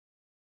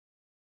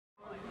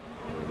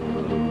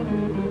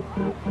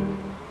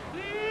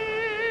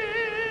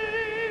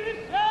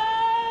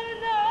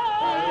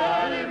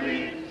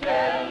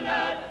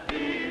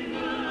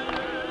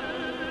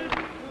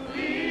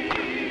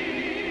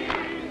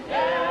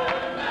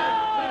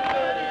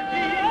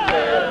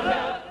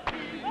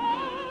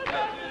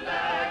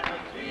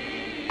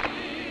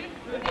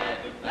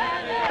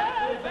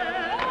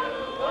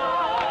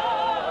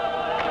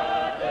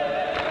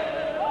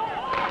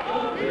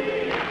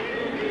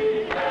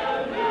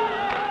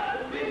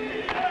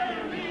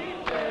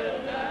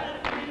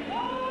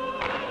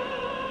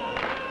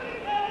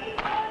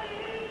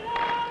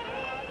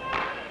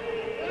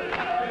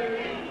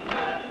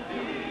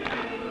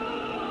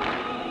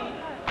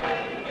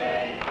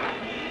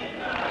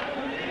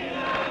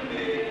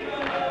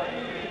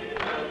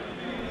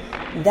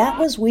That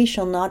was We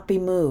Shall Not Be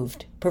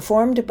Moved,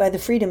 performed by the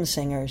Freedom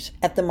Singers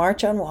at the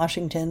March on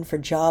Washington for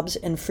Jobs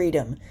and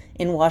Freedom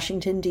in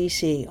Washington,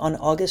 D.C. on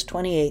August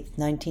 28,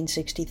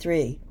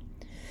 1963.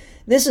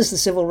 This is the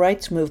civil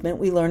rights movement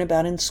we learn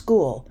about in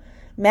school.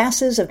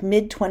 Masses of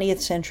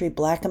mid-20th century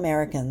Black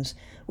Americans,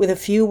 with a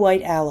few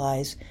white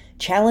allies,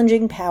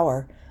 challenging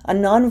power, a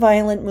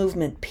nonviolent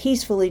movement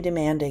peacefully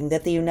demanding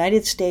that the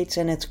United States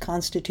and its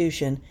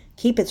Constitution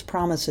keep its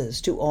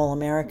promises to all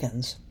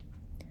Americans.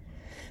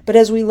 But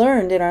as we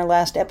learned in our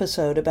last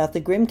episode about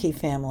the Grimke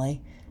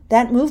family,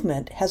 that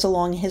movement has a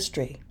long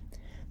history.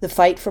 The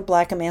fight for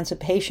Black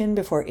emancipation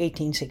before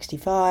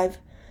 1865,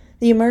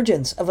 the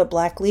emergence of a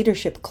Black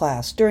leadership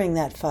class during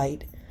that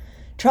fight,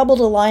 troubled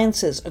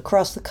alliances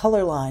across the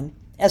color line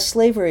as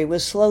slavery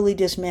was slowly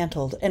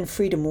dismantled and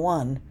freedom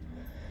won,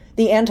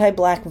 the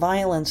anti-Black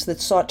violence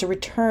that sought to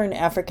return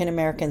African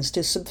Americans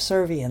to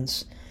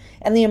subservience,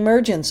 and the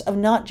emergence of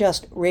not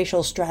just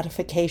racial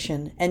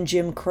stratification and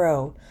Jim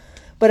Crow,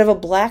 but of a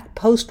Black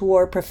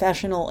post-war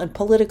professional and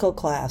political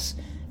class,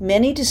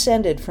 many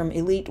descended from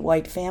elite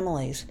white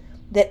families,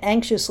 that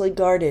anxiously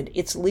guarded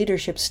its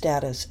leadership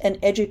status and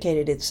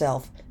educated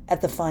itself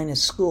at the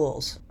finest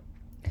schools.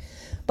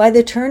 By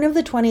the turn of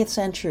the 20th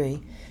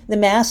century, the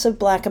mass of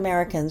Black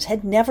Americans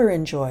had never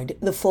enjoyed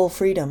the full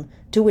freedom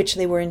to which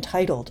they were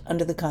entitled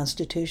under the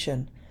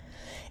Constitution.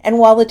 And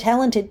while the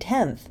talented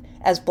 10th,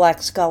 as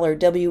Black scholar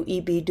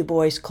W.E.B. Du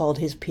Bois called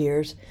his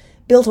peers,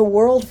 built a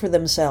world for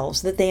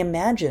themselves that they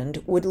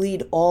imagined would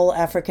lead all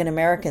African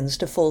Americans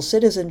to full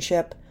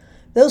citizenship,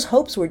 those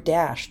hopes were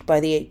dashed by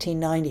the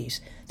 1890s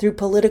through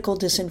political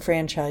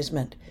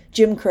disenfranchisement,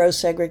 Jim Crow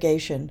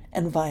segregation,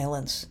 and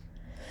violence.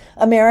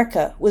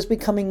 America was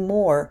becoming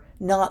more,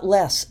 not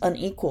less,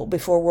 unequal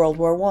before World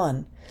War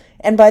I,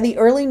 and by the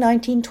early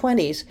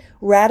 1920s,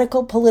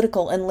 radical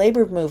political and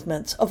labor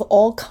movements of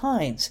all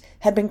kinds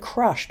had been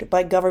crushed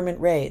by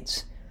government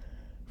raids.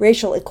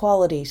 Racial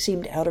equality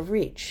seemed out of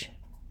reach.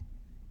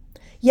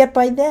 Yet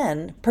by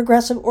then,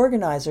 progressive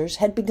organizers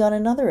had begun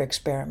another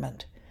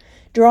experiment,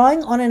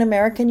 drawing on an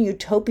American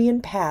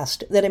utopian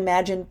past that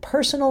imagined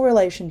personal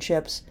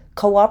relationships,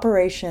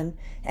 cooperation,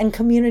 and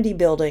community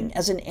building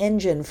as an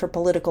engine for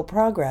political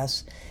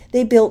progress.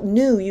 They built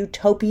new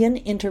utopian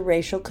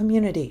interracial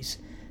communities,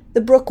 the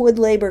Brookwood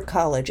Labor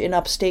College in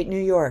upstate New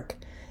York,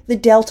 the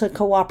Delta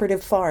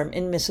Cooperative Farm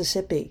in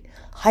Mississippi,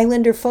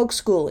 Highlander Folk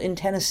School in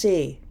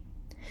Tennessee.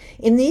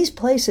 In these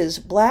places,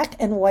 Black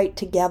and white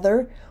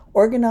together,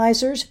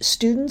 organizers,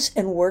 students,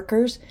 and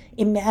workers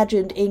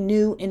imagined a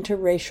new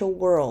interracial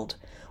world,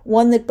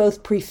 one that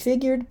both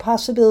prefigured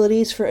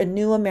possibilities for a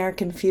new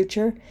American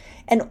future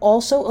and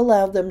also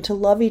allowed them to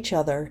love each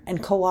other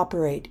and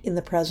cooperate in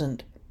the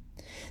present.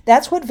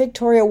 That's what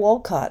Victoria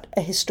Wolcott,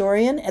 a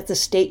historian at the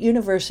State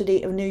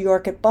University of New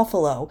York at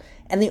Buffalo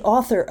and the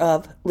author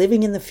of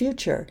Living in the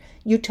Future,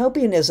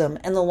 Utopianism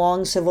and the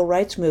Long Civil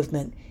Rights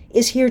Movement,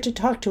 is here to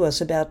talk to us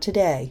about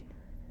today.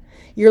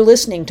 You're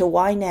listening to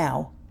Why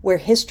Now?, where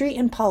history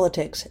and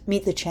politics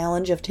meet the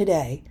challenge of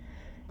today.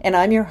 And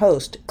I'm your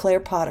host,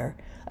 Claire Potter,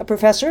 a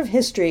professor of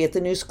history at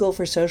the New School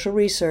for Social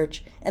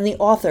Research and the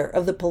author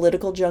of the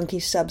Political Junkie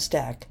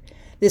Substack.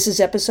 This is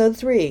episode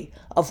 3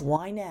 of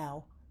Why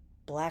Now?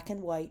 Black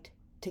and White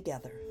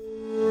Together.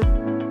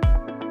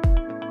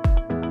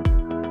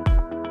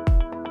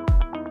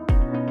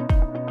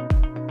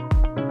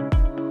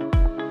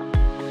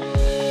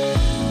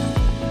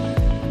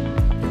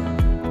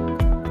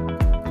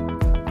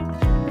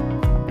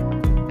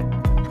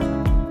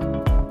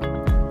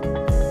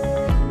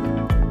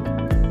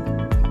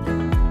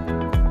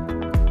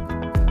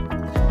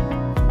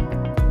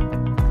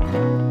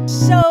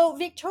 So,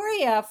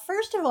 Victoria,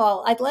 first of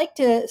all, I'd like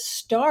to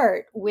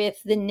start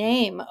with the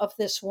name of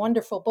this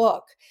wonderful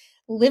book,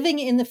 Living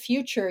in the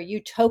Future,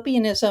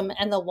 Utopianism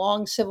and the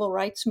Long Civil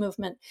Rights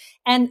Movement.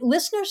 And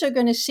listeners are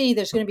going to see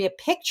there's going to be a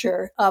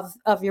picture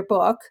of your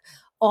book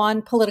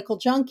on Political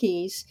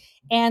Junkies.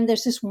 And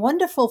there's this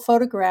wonderful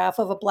photograph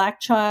of a Black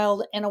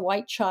child and a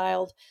white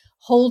child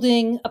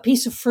holding a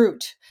piece of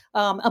fruit,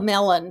 a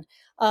melon,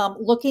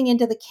 looking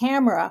into the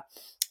camera.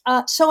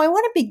 So I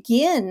want to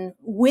begin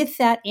with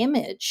that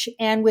image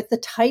and with the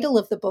title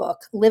of the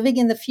book, Living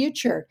in the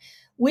Future,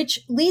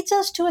 which leads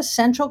us to a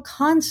central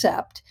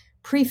concept,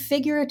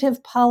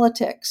 prefigurative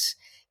politics.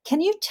 Can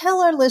you tell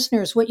our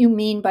listeners what you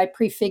mean by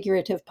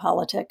prefigurative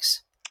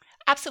politics?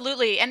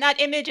 Absolutely. And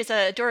that image is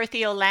a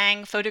Dorothea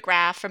Lange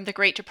photograph from the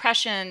Great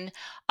Depression,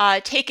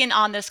 taken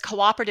on this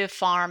cooperative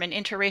farm, an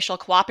interracial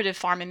cooperative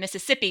farm in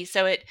Mississippi.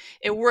 So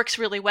it works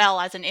really well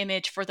as an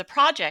image for the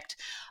project.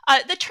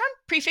 The term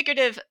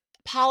prefigurative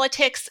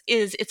politics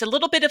it's a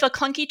little bit of a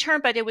clunky term,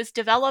 but it was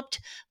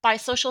developed by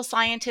social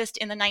scientists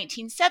in the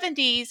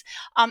 1970s,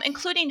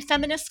 including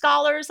feminist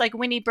scholars like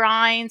Winnie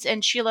Brines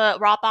and Sheila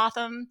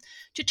Rotbotham,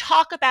 to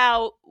talk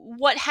about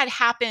what had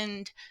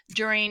happened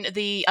during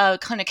the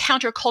kind of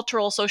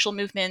countercultural social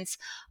movements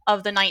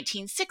of the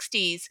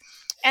 1960s.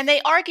 And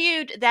they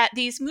argued that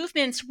these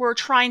movements were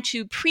trying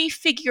to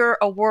prefigure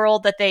a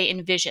world that they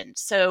envisioned.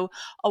 So,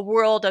 a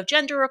world of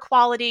gender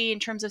equality in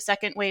terms of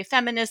second wave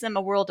feminism,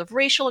 a world of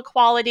racial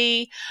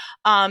equality,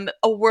 a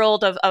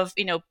world of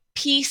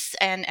peace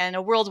and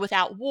a world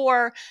without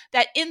war,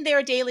 that in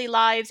their daily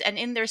lives and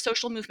in their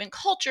social movement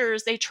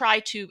cultures, they try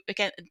to,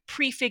 again,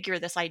 prefigure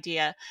this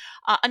idea.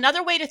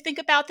 Another way to think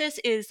about this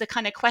is the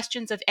kind of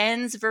questions of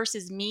ends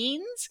versus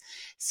means.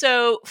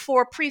 So,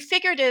 for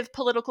prefigurative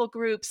political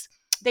groups,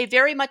 they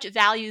very much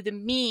value the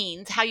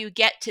means, how you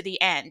get to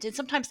the end. And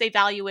sometimes they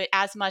value it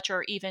as much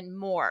or even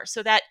more,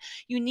 so that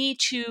you need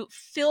to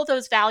fill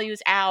those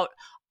values out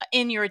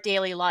in your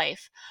daily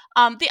life.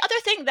 The other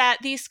thing that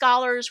these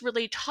scholars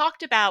really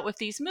talked about with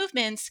these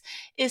movements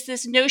is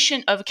this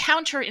notion of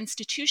counter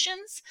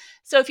institutions.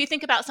 So, if you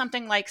think about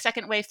something like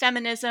second wave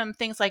feminism,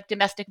 things like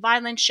domestic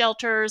violence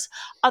shelters,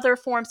 other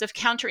forms of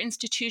counter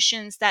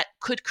institutions that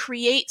could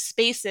create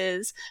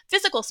spaces,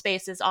 physical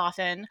spaces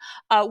often,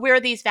 where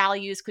these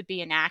values could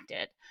be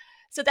enacted.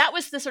 So that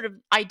was the sort of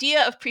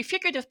idea of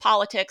prefigurative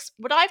politics.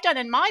 What I've done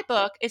in my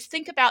book is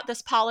think about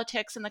this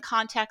politics in the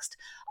context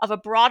of a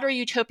broader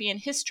utopian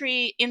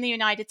history in the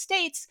United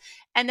States,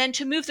 and then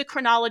to move the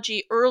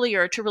chronology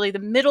earlier to really the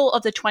middle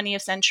of the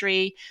 20th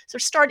century, so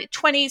start at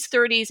 20s,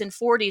 30s, and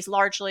 40s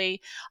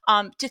largely,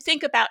 to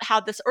think about how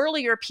this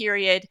earlier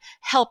period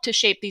helped to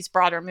shape these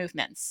broader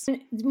movements.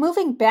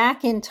 Moving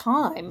back in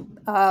time,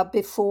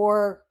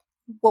 before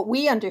what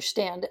we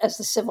understand as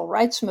the civil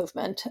rights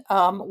movement,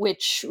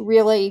 which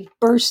really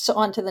bursts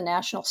onto the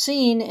national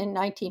scene in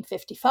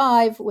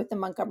 1955 with the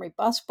Montgomery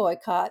bus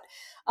boycott.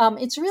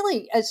 It's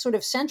really a sort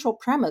of central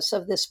premise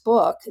of this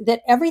book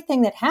that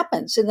everything that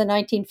happens in the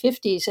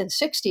 1950s and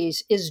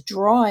 60s is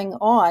drawing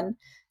on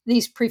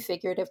these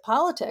prefigurative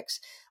politics.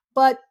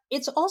 But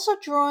it's also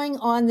drawing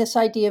on this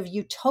idea of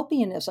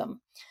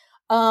utopianism.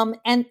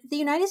 And the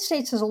United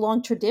States has a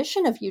long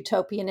tradition of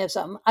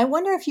utopianism. I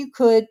wonder if you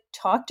could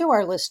talk to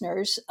our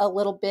listeners a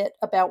little bit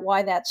about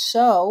why that's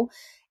so,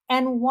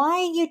 and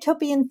why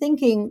utopian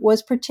thinking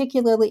was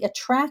particularly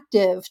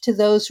attractive to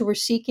those who were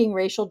seeking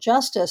racial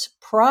justice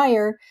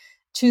prior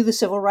to the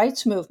civil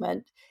rights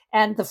movement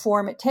and the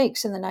form it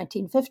takes in the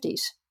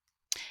 1950s.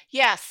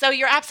 Yes, so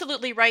you're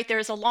absolutely right.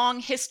 There's a long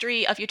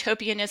history of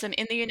utopianism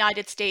in the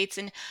United States.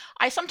 And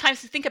I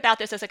sometimes think about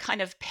this as a kind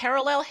of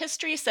parallel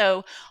history.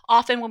 So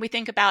often when we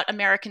think about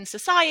American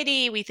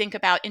society, we think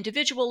about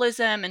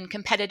individualism and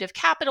competitive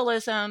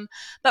capitalism.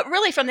 But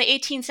really, from the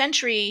 18th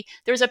century,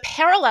 there's a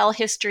parallel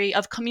history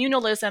of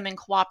communalism and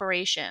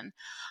cooperation.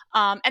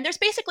 And there's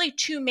basically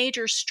two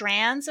major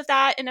strands of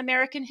that in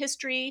American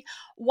history.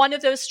 One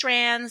of those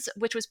strands,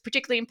 which was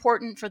particularly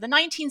important for the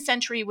 19th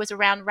century, was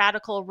around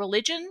radical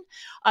religion.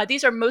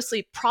 These are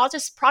mostly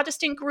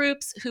Protestant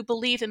groups who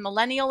believe in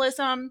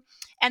millennialism,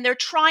 and they're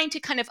trying to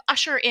kind of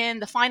usher in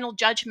the final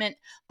judgment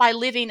by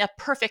living a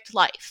perfect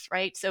life,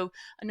 right? So,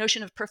 a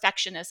notion of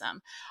perfectionism.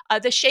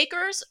 The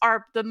Shakers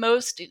are the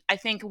most, I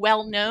think,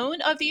 well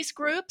known of these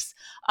groups.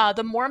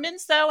 The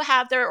Mormons, though,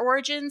 have their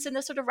origins in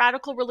this sort of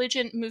radical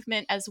religion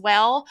movement as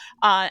well.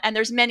 And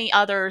there's many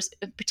others,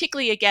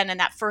 particularly again in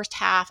that first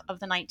half of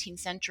the 19th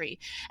century.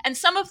 And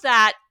some of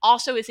that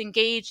also is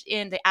engaged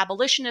in the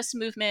abolitionist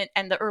movement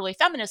and the early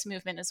feminist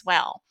movement as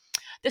well.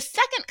 The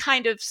second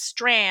kind of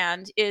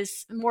strand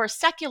is more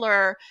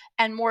secular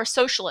and more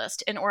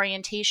socialist in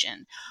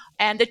orientation.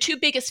 And the two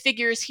biggest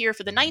figures here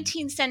for the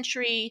 19th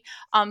century,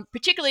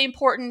 particularly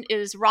important,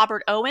 is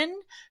Robert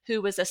Owen,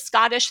 who was a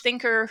Scottish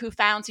thinker who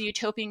founds a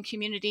utopian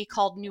community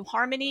called New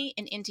Harmony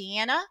in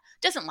Indiana.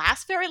 Doesn't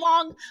last very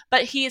long,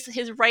 but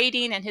his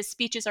writing and his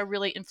speeches are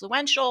really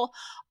influential.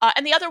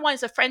 And the other one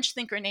is a French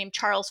thinker named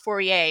Charles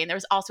Fourier, and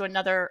there's also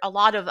a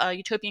lot of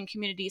utopian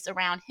communities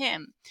around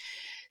him.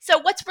 So,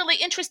 what's really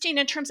interesting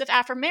in terms of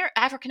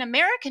African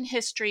American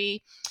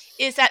history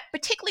is that,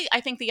 particularly,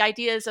 I think the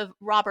ideas of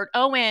Robert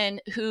Owen,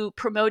 who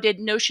promoted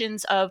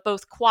notions of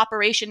both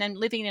cooperation and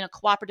living in a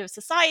cooperative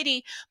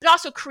society, but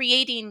also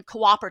creating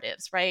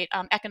cooperatives, right?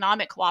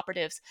 Economic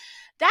cooperatives.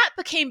 That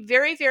became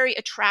very, very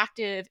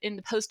attractive in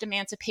the post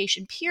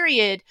emancipation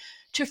period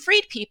to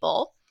freed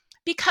people,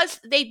 because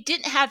they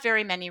didn't have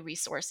very many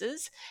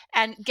resources,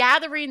 and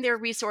gathering their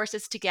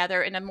resources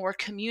together in a more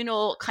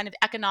communal kind of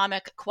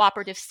economic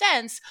cooperative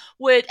sense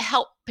would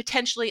help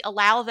potentially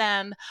allow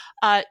them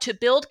to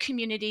build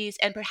communities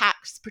and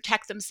perhaps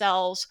protect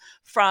themselves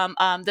from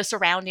the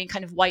surrounding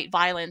kind of white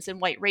violence and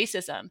white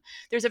racism.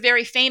 There's a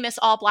very famous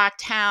all Black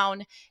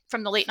town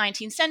from the late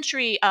 19th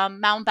century,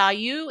 Mound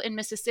Bayou in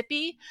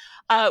Mississippi,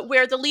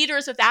 where the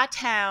leaders of that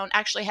town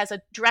actually has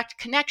a direct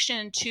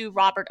connection to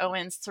Robert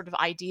Owen's sort of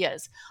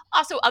ideas.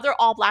 Also, other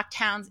all Black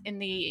towns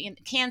in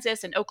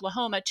Kansas and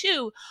Oklahoma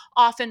too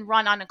often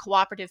run on a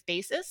cooperative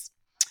basis.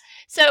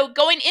 So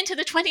going into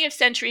the 20th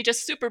century,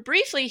 just super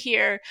briefly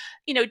here,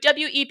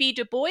 W.E.B.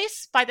 Du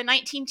Bois, by the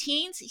 19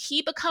 teens,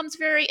 he becomes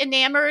very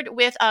enamored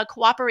with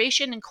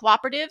cooperation and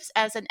cooperatives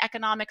as an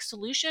economic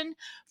solution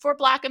for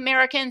Black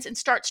Americans and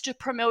starts to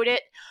promote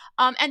it.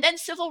 And then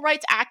civil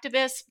rights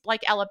activists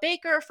like Ella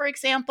Baker, for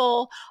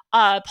example,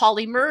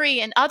 Pauli Murray,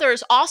 and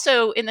others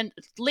also in the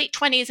late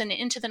 20s and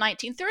into the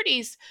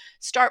 1930s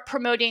start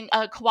promoting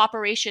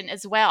cooperation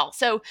as well.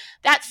 So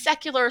that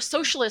secular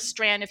socialist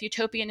strand of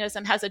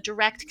utopianism has a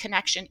direct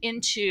connection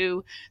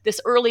into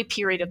this early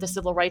period of the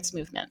civil rights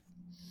movement.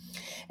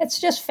 It's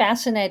just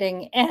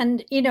fascinating.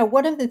 And,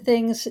 one of the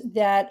things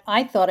that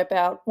I thought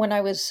about when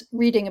I was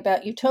reading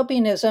about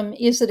utopianism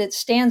is that it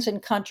stands in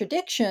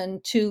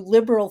contradiction to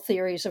liberal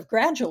theories of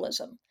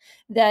gradualism,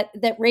 that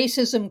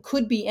racism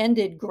could be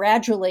ended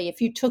gradually if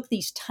you took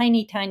these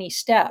tiny, tiny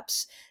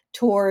steps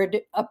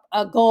toward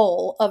a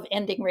goal of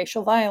ending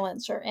racial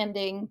violence or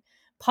ending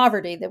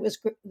poverty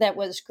that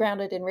was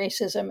grounded in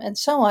racism and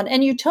so on.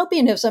 And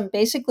utopianism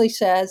basically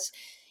says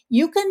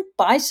you can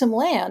buy some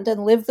land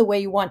and live the way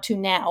you want to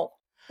now.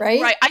 Right?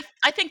 Right.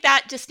 I think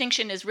that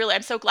distinction is really,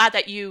 I'm so glad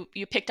that you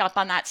picked up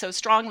on that so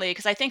strongly,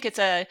 because I think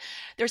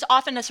there's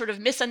often a sort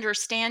of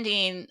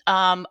misunderstanding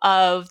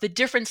of the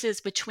differences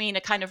between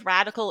a kind of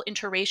radical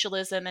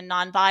interracialism and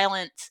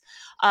nonviolence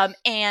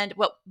and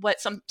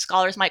what some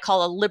scholars might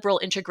call a liberal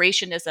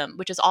integrationism,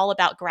 which is all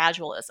about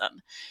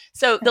gradualism.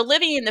 So the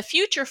living in the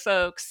future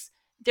folks,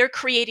 they're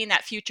creating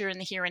that future in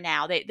the here and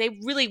now. They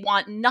really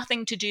want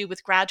nothing to do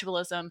with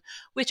gradualism,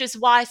 which is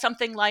why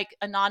something like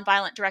a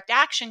nonviolent direct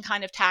action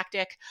kind of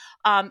tactic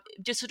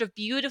just sort of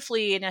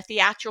beautifully in a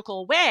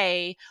theatrical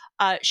way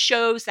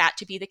shows that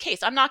to be the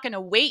case. I'm not going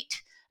to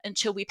wait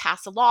until we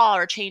pass a law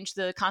or change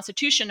the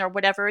Constitution or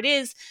whatever it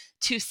is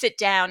to sit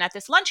down at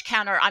this lunch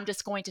counter. I'm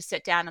just going to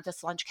sit down at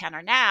this lunch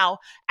counter now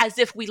as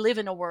if we live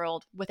in a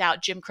world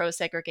without Jim Crow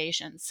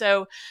segregation.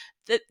 So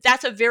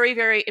that's a very,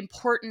 very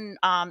important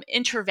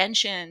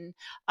intervention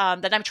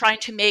that I'm trying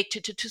to make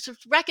to sort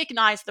of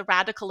recognize the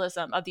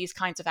radicalism of these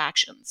kinds of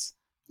actions.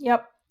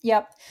 Yep.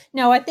 Yep.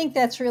 No, I think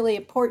that's really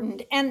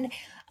important. And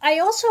I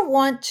also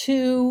want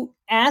to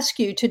ask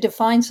you to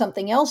define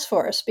something else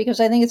for us, because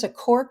I think it's a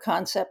core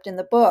concept in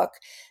the book,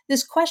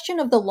 this question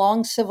of the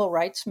long civil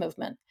rights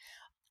movement.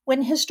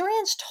 When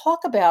historians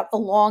talk about a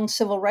long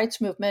civil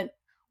rights movement,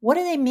 what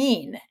do they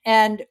mean?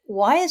 And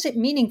why is it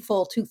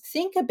meaningful to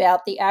think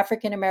about the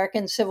African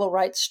American civil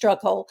rights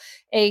struggle,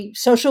 a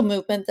social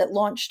movement that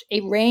launched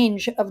a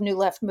range of New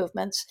Left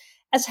movements,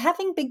 as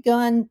having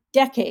begun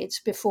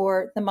decades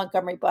before the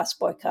Montgomery bus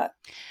boycott?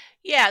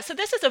 Yeah, so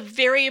this is a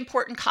very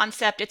important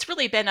concept. It's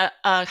really been a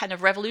kind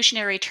of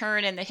revolutionary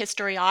turn in the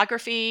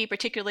historiography,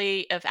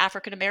 particularly of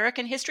African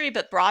American history,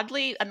 but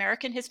broadly,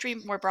 American history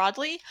more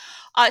broadly.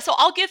 So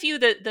I'll give you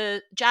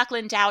the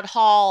Jacqueline Dowd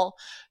Hall,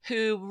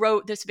 who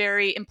wrote this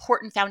very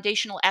important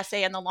foundational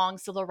essay on the long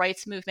civil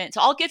rights movement.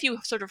 So I'll give you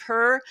sort of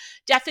her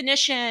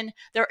definition.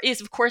 There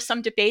is, of course,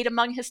 some debate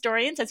among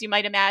historians, as you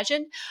might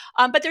imagine,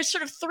 but there's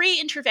sort of three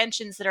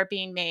interventions that are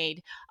being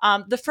made.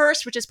 The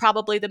first, which is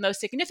probably the most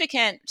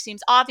significant,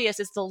 seems obvious,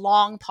 is the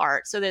long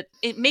part, so that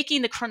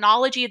making the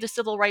chronology of the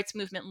civil rights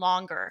movement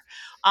longer.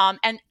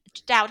 And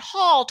Dowd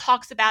Hall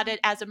talks about it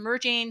as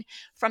emerging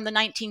from the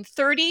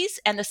 1930s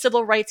and the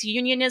civil rights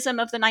unionism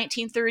of the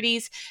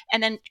 1930s,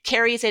 and then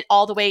carries it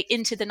all the way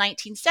into the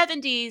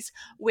 1970s,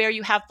 where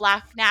you have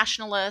Black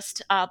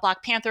nationalist,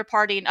 Black Panther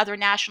Party, and other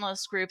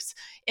nationalist groups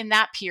in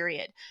that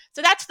period.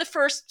 So that's the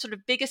first sort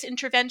of biggest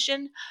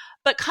intervention.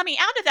 But coming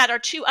out of that are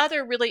two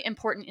other really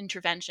important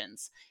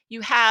interventions.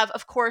 You have,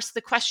 of course,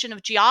 the question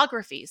of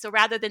geography. So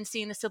rather than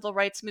seeing the civil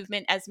rights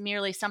movement as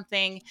merely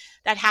something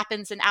that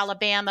happens in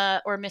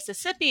Alabama or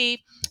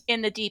Mississippi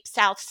in the deep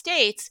South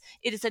states,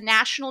 it is a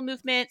national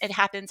movement. It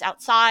happens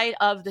outside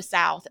of the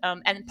South.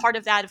 And part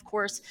of that, of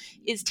course,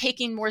 is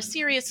taking more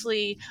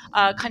seriously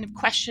kind of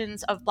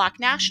questions of Black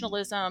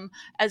nationalism,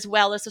 as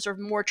well as the sort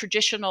of more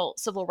traditional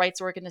civil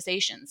rights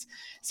organizations.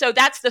 So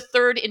that's the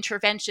third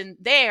intervention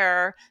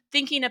there,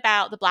 thinking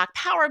about the Black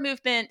Power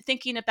movement,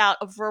 thinking about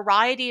a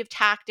variety of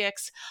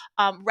tactics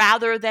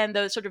rather than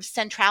the sort of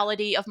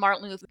centrality of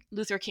Martin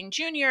Luther King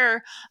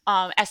Jr.,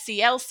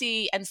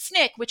 SCLC, and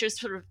SNCC, which is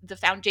sort of the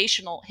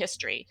foundational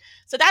history.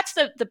 So that's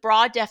the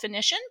broad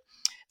definition.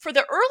 For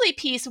the early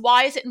piece,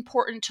 why is it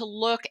important to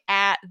look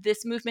at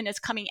this movement as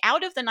coming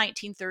out of the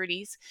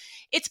 1930s?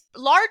 It's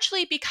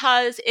largely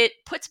because it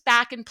puts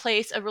back in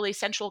place a really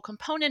central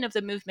component of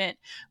the movement,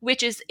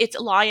 which is its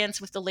alliance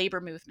with the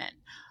labor movement.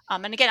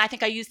 And again, I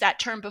think I used that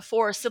term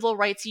before, civil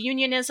rights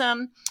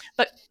unionism.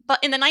 But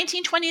in the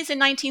 1920s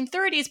and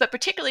 1930s, but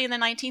particularly in the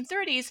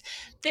 1930s,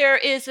 there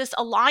is this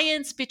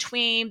alliance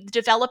between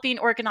developing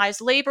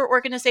organized labor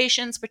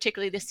organizations,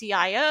 particularly the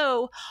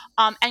CIO,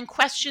 and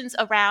questions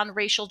around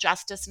racial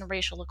justice and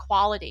racial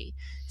equality.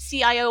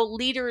 CIO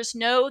leaders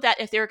know that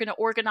if they're going to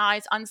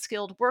organize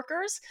unskilled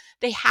workers,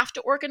 they have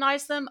to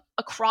organize them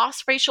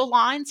across racial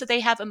lines, so they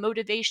have a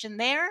motivation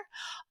there.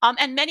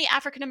 And many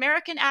African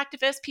American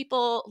activists,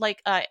 people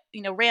like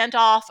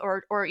Randolph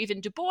or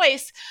even Du Bois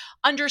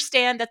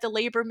understand that the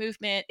labor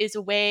movement is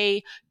a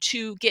way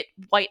to get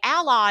white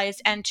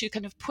allies and to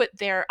kind of put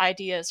their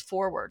ideas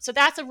forward. So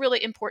that's a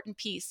really important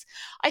piece.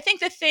 I think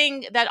the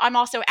thing that I'm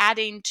also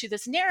adding to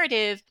this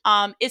narrative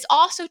is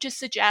also to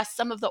suggest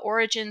some of the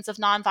origins of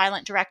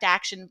nonviolent direct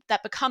action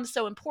that becomes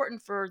so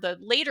important for the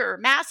later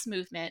mass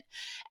movement,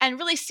 and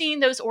really seeing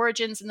those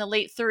origins in the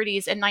late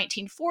 30s and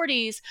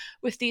 1940s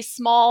with these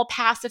small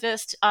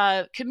pacifist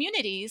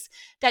communities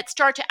that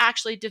start to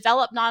actually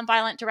develop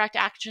nonviolent direct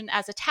action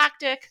as a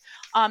tactic,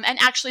 and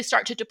actually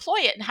start to deploy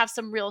it and have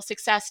some real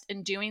success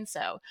in doing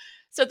so.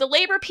 So the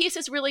labor piece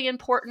is really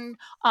important,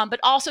 but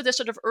also the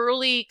sort of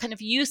early kind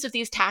of use of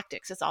these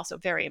tactics is also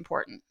very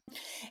important.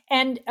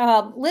 And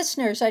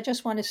listeners, I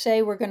just want to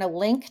say we're going to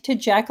link to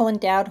Jacqueline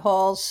Dowd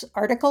Hall's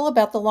article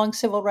about the long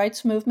civil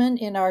rights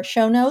movement in our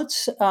show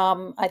notes.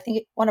 I think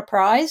it won a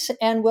prize.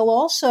 And we'll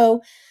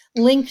also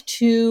link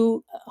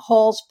to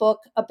Hall's book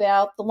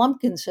about the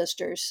Lumpkin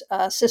sisters,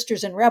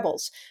 Sisters and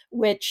Rebels,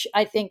 which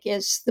I think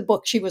is the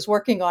book she was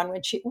working on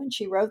when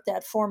she wrote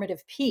that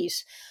formative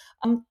piece.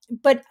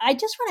 But I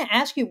just want to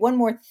ask you one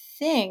more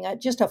thing,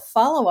 just a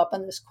follow up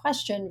on this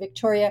question,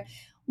 Victoria.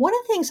 One of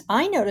the things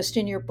I noticed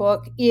in your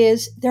book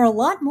is there are a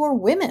lot more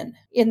women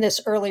in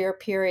this earlier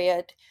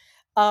period,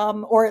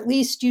 or at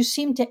least you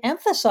seem to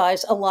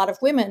emphasize a lot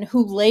of women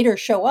who later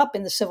show up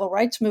in the civil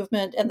rights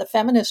movement and the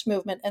feminist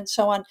movement and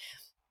so on.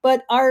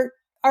 But our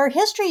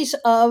histories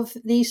of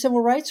the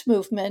civil rights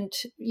movement,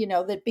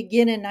 that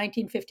begin in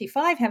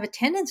 1955, have a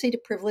tendency to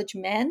privilege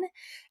men,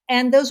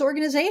 and those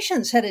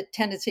organizations had a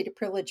tendency to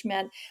privilege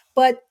men.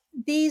 But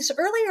these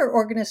earlier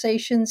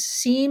organizations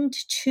seemed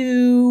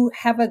to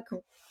have a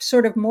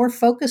sort of more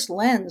focused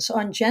lens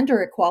on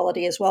gender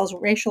equality as well as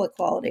racial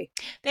equality.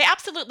 They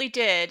absolutely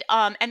did.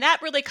 And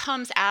that really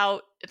comes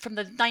out from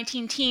the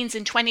 19 teens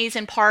and 20s,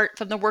 in part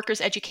from the workers'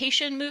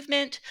 education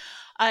movement.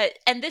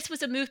 And this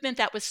was a movement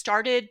that was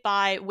started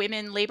by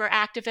women labor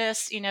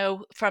activists,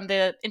 from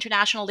the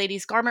International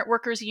Ladies Garment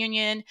Workers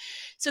Union.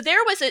 So there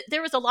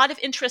was a lot of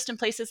interest in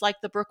places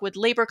like the Brookwood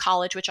Labor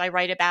College, which I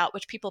write about,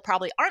 which people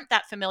probably aren't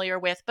that familiar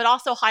with, but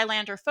also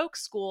Highlander Folk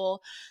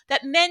School,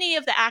 that many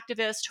of the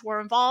activists who are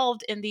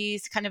involved in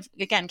these kind of,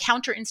 again,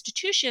 counter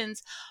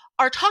institutions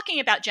are talking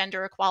about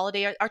gender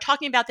equality, are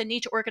talking about the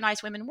need to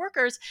organize women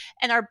workers,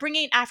 and are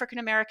bringing African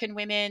American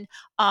women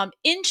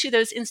into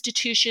those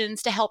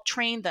institutions to help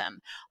train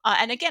them.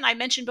 And again, I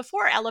mentioned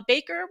before, Ella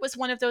Baker was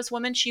one of those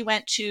women. She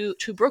went to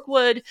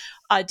Brookwood,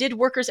 did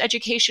workers'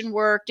 education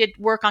work, did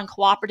work on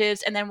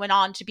cooperatives, and then went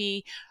on to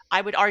be, I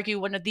would argue,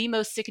 one of the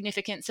most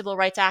significant civil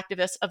rights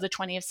activists of the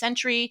 20th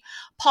century.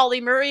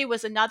 Pauli Murray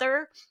was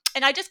another.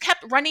 And I just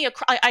kept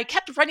I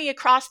kept running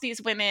across these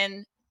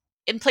women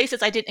in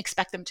places I didn't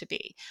expect them to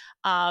be,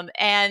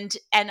 and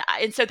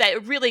so that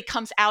it really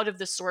comes out of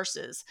the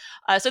sources.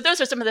 So those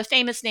are some of the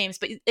famous names,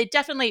 but it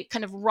definitely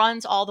kind of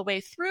runs all the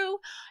way through.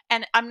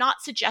 And I'm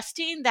not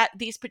suggesting that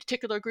these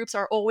particular groups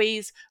are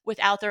always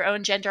without their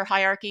own gender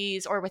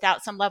hierarchies or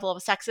without some level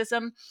of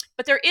sexism,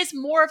 but there is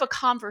more of a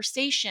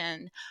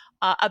conversation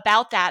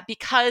about that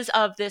because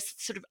of this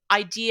sort of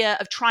idea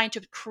of trying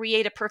to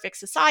create a perfect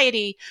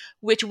society,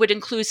 which would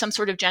include some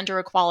sort of gender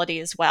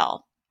equality as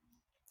well.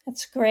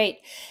 That's great.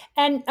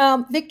 And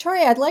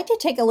Victoria, I'd like to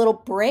take a little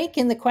break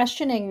in the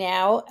questioning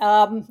now,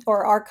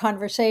 or our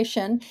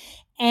conversation,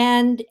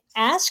 and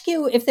ask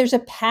you if there's a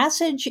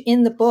passage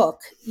in the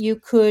book you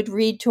could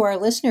read to our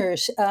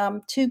listeners,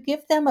 to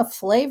give them a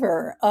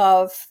flavor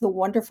of the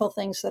wonderful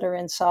things that are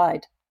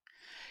inside.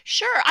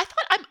 Sure. I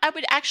thought I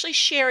would actually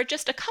share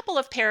just a couple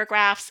of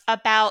paragraphs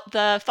about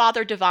the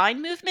Father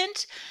Divine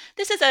movement.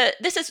 This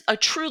is a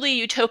truly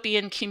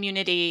utopian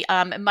community,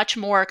 much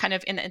more kind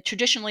of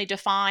traditionally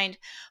defined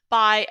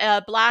by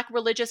a Black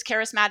religious,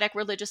 charismatic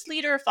religious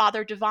leader,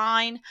 Father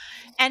Divine,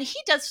 and he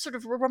does sort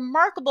of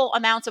remarkable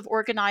amounts of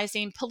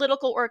organizing,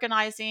 political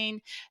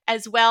organizing,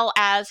 as well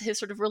as his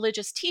sort of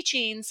religious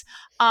teachings,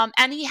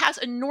 and he has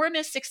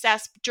enormous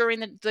success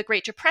during the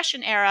Great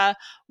Depression era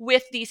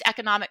with these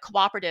economic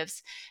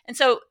cooperatives. And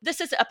so this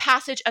is a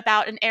passage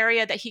about an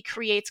area that he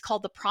creates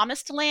called the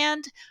Promised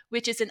Land,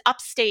 which is in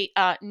upstate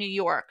New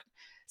York.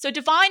 So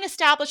Divine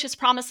established his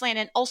Promised Land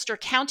in Ulster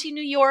County,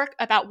 New York,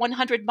 about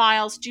 100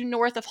 miles due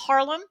north of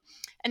Harlem,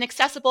 and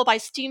accessible by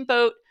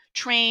steamboat,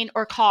 train,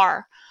 or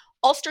car.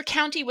 Ulster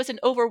County was an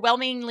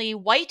overwhelmingly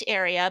white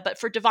area, but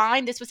for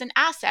Divine, this was an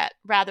asset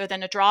rather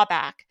than a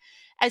drawback.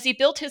 As he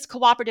built his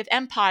cooperative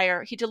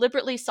empire, he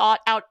deliberately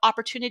sought out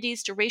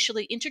opportunities to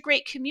racially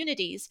integrate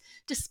communities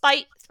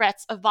despite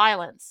threats of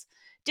violence.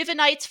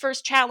 Divinites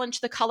first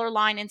challenged the color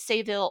line in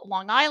Sayville,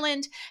 Long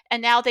Island,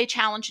 and now they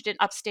challenge it in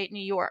upstate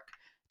New York.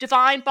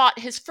 Divine bought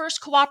his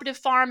first cooperative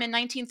farm in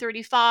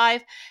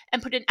 1935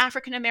 and put an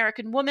African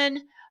American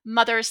woman,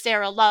 Mother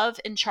Sarah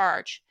Love, in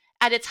charge.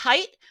 At its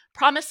height,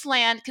 Promised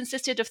Land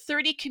consisted of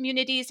 30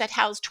 communities that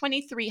housed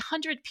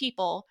 2,300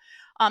 people.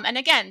 And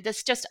again, this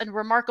is just a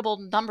remarkable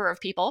number of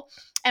people,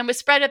 and was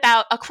spread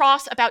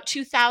across about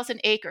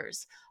 2,000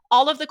 acres.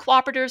 All of the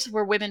cooperatives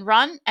were women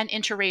run and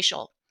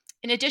interracial.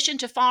 In addition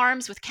to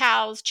farms with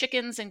cows,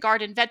 chickens, and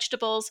garden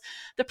vegetables,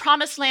 the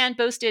Promised Land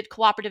boasted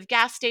cooperative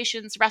gas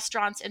stations,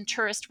 restaurants, and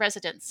tourist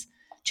residents.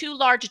 2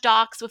 large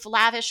docks with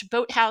lavish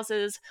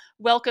boathouses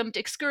welcomed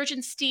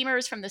excursion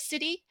steamers from the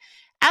city.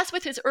 As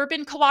with his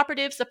urban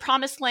cooperatives, the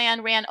Promised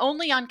Land ran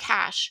only on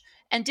cash,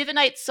 and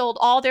Divonites sold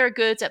all their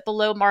goods at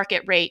below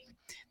market rate.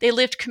 They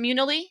lived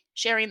communally,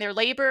 sharing their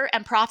labor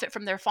and profit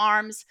from their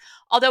farms.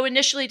 Although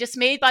initially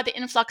dismayed by the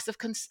influx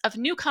of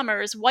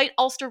newcomers, white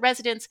Ulster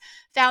residents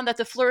found that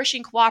the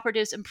flourishing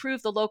cooperatives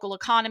improved the local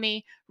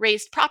economy,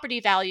 raised property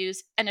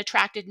values, and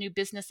attracted new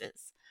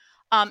businesses.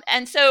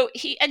 And so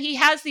he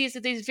has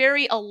these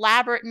very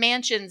elaborate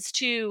mansions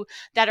too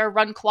that are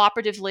run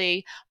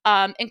cooperatively,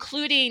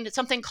 including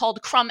something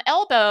called Crum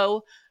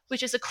Elbow,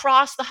 which is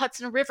across the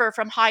Hudson River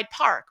from Hyde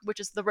Park, which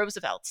is the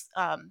Roosevelt's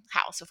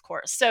house, of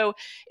course. So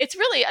it's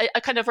really a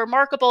kind of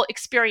remarkable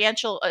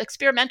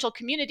experimental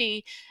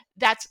community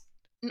that's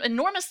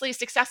enormously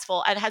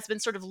successful and has been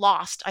sort of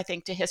lost, I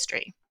think, to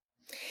history.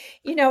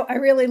 I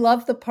really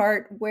love the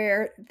part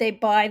where they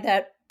buy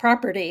that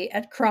property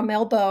at Crum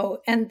Elbow,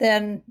 and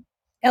then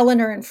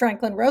Eleanor and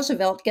Franklin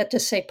Roosevelt get to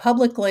say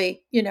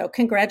publicly,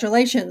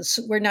 congratulations,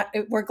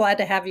 we're glad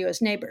to have you as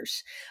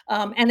neighbors.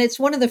 And it's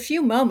one of the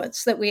few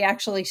moments that we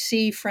actually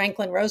see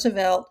Franklin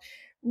Roosevelt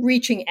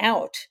reaching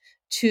out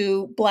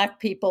to Black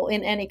people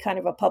in any kind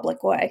of a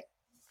public way.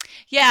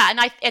 Yeah,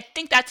 and I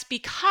think that's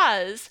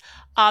because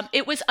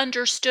it was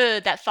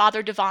understood that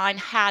Father Divine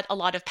had a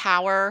lot of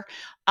power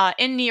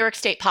in New York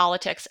State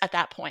politics at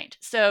that point.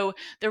 So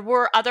there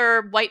were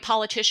other white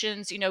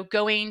politicians,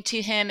 going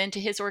to him and to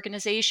his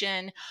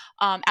organization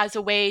as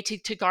a way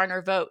to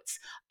garner votes.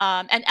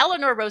 And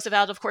Eleanor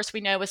Roosevelt, of course, we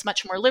know was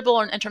much more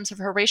liberal in terms of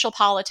her racial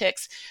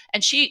politics,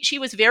 and she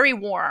was very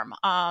warm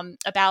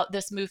about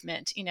this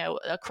movement,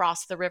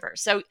 across the river.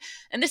 So,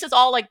 and this is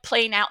all like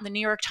playing out in the New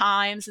York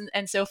Times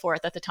and so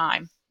forth at the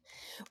time.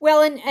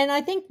 Well, and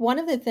I think one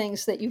of the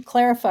things that you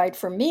clarified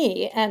for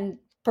me, and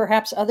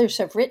perhaps others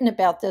have written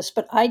about this,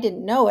 but I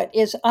didn't know it,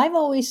 is I've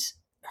always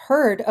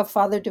heard of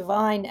Father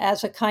Divine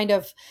as a kind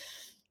of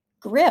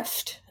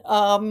grift.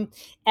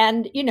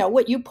 And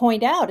what you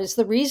point out is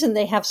the reason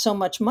they have so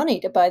much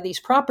money to buy these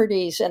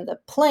properties and the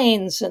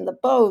planes and the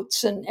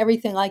boats and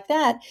everything like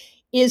that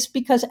is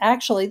because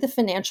actually the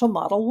financial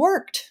model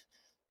worked.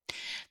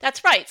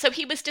 That's right. So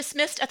he was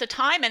dismissed at the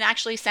time and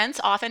actually since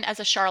often as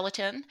a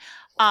charlatan.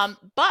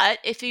 But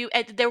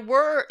there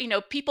were,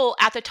 people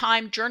at the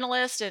time,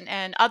 journalists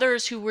and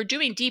others who were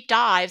doing deep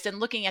dives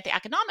and looking at the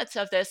economics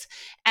of this,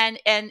 and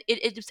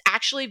it is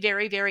actually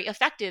very, very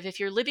effective. If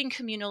you're living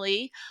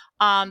communally,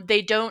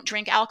 they don't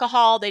drink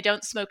alcohol, they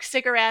don't smoke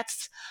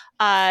cigarettes,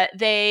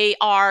 they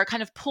are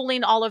kind of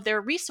pooling all of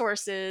their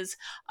resources.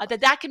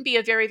 That can be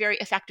a very, very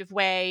effective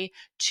way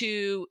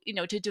to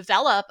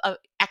develop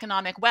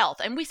economic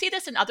wealth. And we see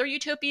this in other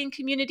utopian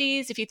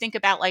communities. If you think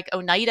about like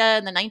Oneida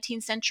in the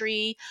 19th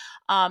century,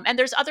 and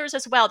there's others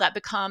as well that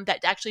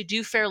actually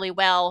do fairly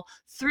well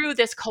through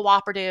this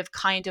cooperative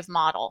kind of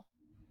model.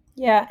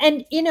 Yeah.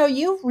 And,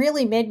 you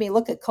really made me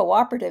look at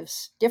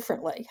cooperatives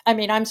differently. I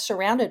mean, I'm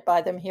surrounded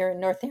by them here in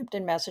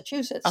Northampton, Oh,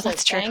 Massachusetts. There's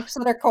that's true. banks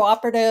that are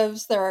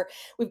cooperatives.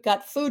 We've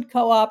got food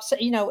co-ops,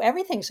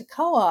 everything's a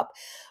co-op.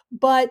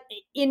 But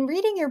in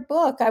reading your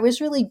book, I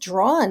was really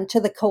drawn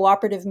to the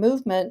cooperative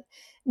movement,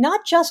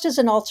 not just as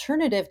an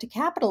alternative to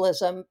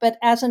capitalism, but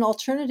as an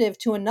alternative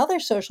to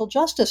another social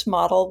justice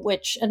model,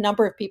 which a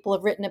number of people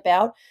have written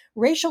about,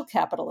 racial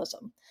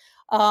capitalism.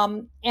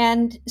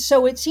 And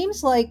so it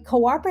seems like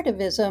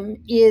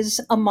cooperativism is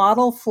a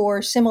model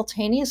for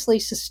simultaneously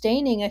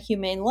sustaining a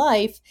humane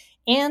life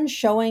and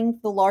showing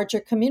the larger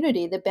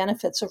community the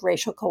benefits of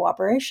racial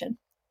cooperation.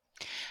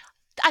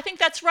 I think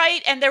that's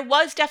right. And there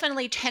was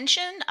definitely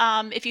tension.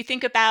 If you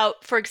think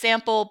about, for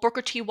example,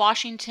 Booker T.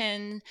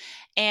 Washington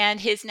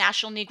and his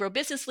National Negro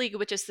Business League,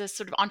 which is this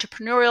sort of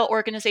entrepreneurial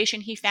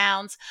organization he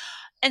founds,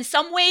 in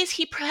some ways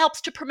he helps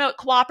to promote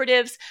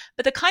cooperatives,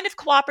 but the kind of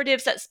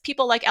cooperatives that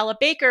people like Ella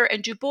Baker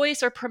and Du Bois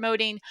are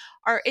promoting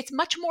it's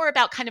much more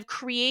about kind of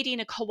creating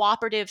a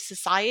cooperative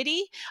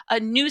society, a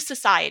new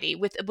society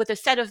with a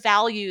set of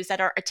values that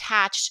are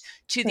attached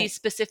to Right. these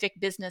specific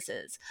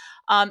businesses.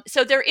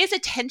 So there is a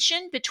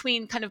tension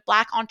between kind of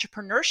Black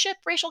entrepreneurship,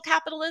 racial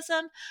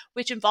capitalism,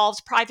 which involves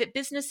private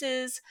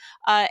businesses,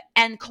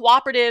 and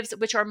cooperatives,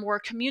 which are more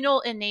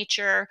communal in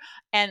nature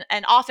and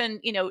often,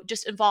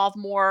 just involve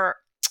more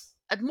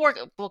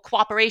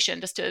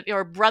cooperation,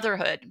 or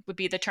brotherhood would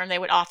be the term they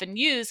would often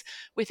use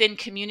within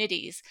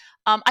communities.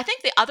 I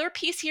think the other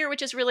piece here,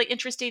 which is really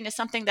interesting, is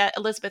something that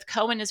Elizabeth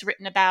Cohen has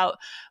written about,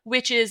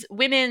 which is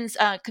women's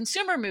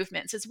consumer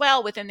movements as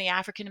well within the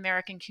African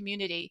American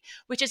community,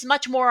 which is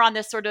much more on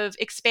this sort of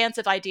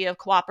expansive idea of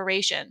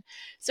cooperation.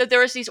 So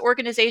there's these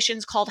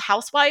organizations called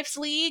housewives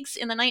leagues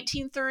in the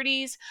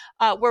 1930s,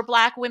 where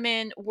Black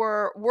women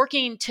were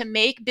working to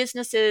make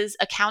businesses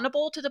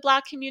accountable to the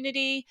Black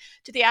community,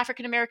 to the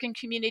African American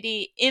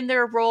community in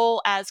their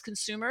role as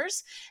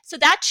consumers. So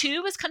that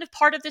too was kind of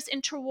part of this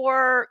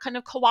interwar kind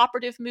of cooperative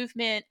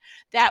movement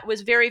that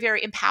was very,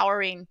 very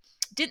empowering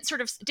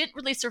didn't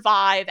really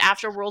survive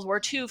after World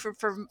War II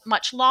for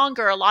much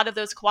longer. A lot of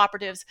those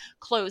cooperatives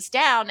closed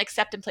down,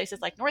 except in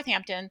places like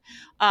Northampton.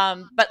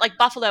 But like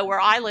Buffalo, where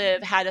I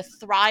live, had a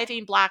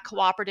thriving Black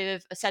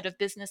cooperative, a set of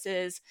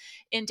businesses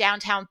in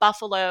downtown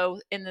Buffalo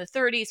in the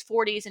 30s,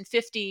 40s, and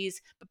 50s.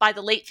 But by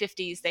the late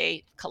 50s,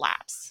 they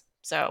collapse.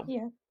 So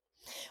Yeah.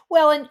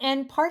 Well,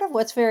 and part of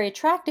what's very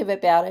attractive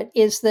about it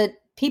is that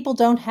people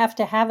don't have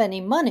to have any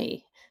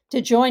money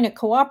to join a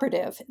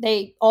cooperative.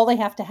 They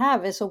have to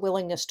have is a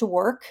willingness to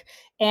work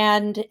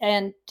and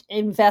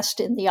invest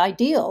in the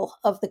ideal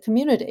of the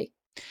community.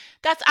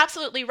 that's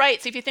absolutely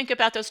right. So if you think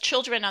about those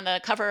children on the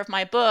cover of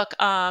my book,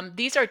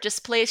 these are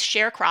displaced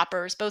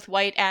sharecroppers, both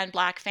white and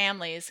Black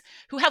families,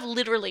 who have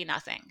literally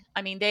nothing.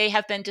 I mean, they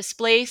have been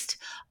displaced,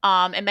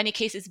 in many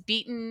cases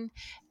beaten,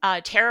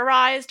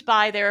 terrorized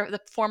by the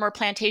former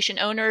plantation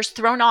owners,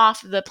 thrown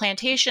off the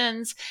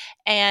plantations,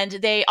 and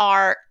they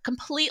are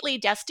completely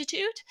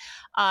destitute.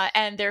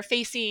 And they're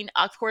facing,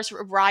 of course, a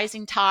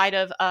rising tide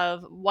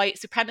of white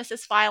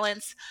supremacist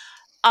violence.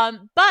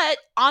 But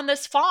on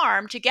this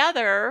farm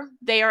together,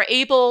 they are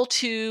able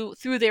to,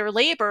 through their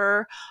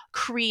labor,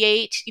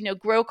 create,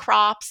 grow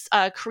crops,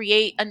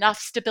 create enough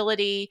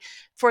stability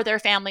for their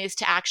families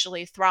to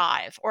actually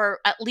thrive or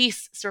at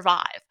least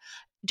survive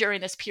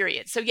during this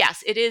period. So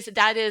yes,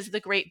 that is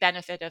the great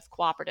benefit of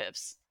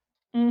cooperatives.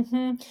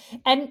 Hmm.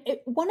 And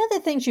one of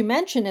the things you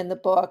mention in the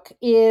book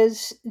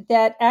is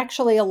that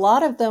actually a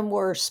lot of them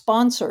were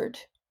sponsored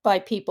by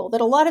people,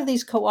 that a lot of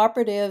these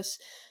cooperatives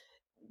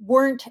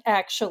weren't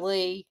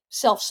actually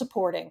self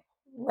supporting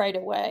right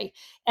away,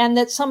 and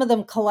that some of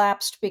them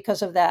collapsed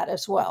because of that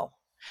as well.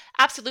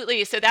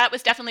 Absolutely. So that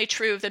was definitely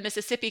true of the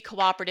Mississippi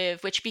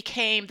Cooperative, which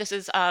became this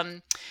is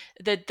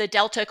the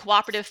Delta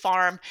Cooperative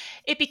Farm.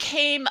 It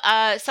became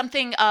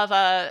something of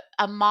a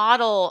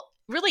model,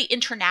 really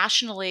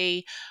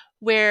internationally,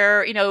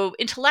 where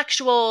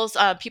intellectuals,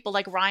 people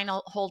like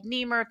Reinhold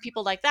Niemeyer,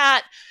 people like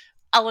that.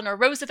 Eleanor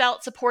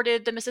Roosevelt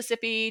supported the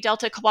Mississippi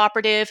Delta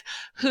Cooperative,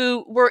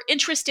 who were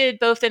interested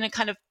both in a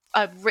kind of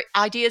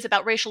ideas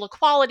about racial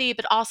equality,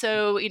 but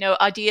also,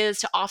 ideas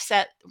to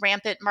offset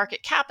rampant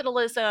market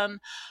capitalism.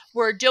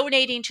 We're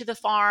donating to the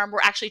farm. We're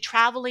actually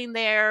traveling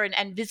there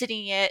and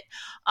visiting it.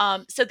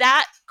 So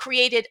that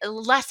created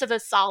less of a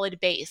solid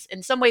base.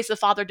 In some ways, the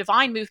Father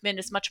Divine movement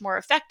is much more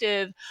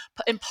effective,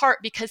 in part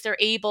because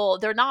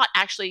they're not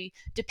actually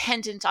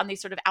dependent on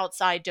these sort of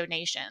outside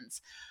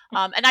donations.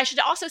 And I should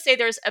also say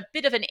there's a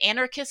bit of an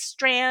anarchist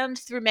strand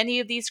through many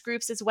of these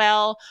groups as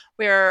well,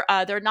 where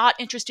they're not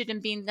interested in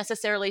being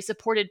necessarily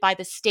supported by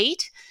the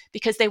state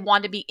because they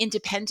want to be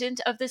independent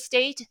of the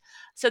state.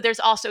 So there's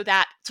also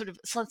that sort of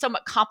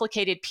somewhat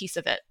complicated piece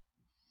of it.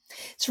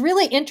 It's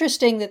really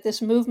interesting that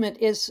this movement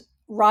is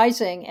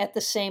rising at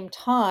the same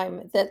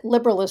time that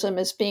liberalism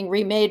is being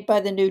remade by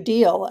the New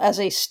Deal as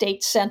a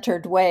state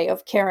centered way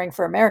of caring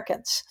for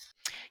Americans.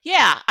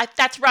 Yeah,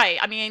 that's right.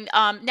 I mean,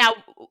 now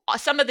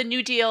some of the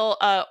New Deal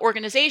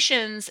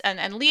organizations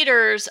and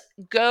leaders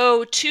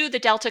go to the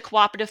Delta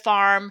Cooperative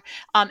Farm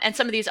and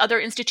some of these other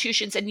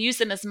institutions and use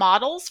them as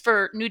models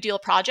for New Deal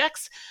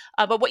projects.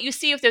 But what you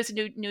see with those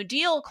New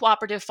Deal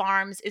cooperative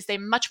farms is they're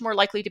much more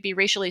likely to be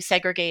racially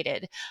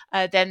segregated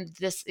than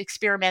this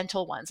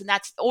experimental ones. And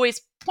that's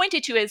always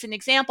pointed to as an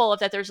example of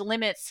that there's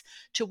limits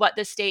to what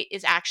the state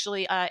is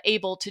actually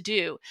able to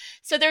do.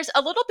 So there's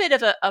a little bit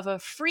of a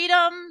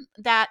freedom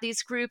that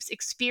these groups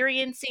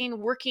experiencing,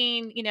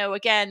 working,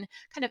 again,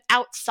 kind of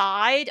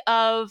outside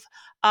of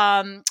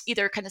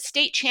either kind of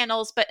state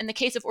channels, but in the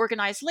case of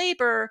organized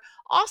labor,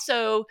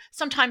 also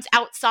sometimes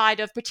outside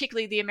of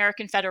particularly the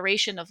American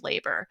Federation of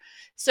Labor.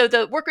 So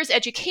the workers'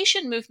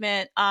 education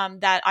movement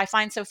that I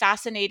find so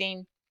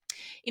fascinating,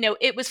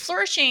 it was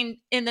flourishing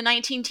in the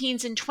 19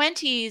 teens and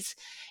 20s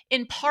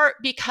in part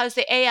because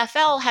the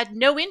AFL had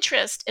no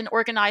interest in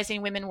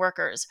organizing women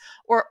workers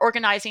or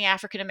organizing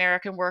African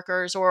American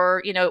workers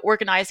or,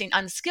 organizing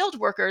unskilled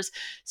workers.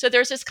 So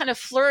there's this kind of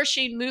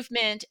flourishing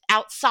movement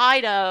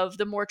outside of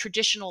the more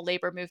traditional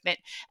labor movement.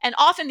 And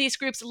often these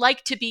groups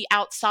like to be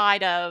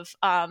outside of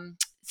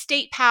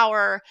state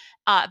power,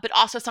 but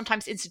also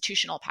sometimes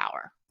institutional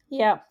power.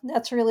 Yeah,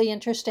 that's really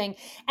interesting.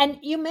 And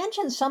you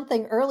mentioned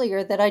something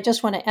earlier that I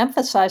just want to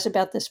emphasize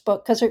about this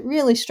book because it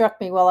really struck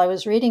me while I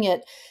was reading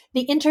it,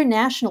 the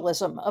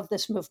internationalism of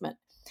this movement.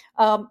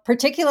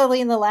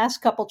 Particularly in the last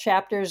couple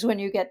chapters, when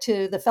you get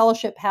to the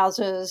fellowship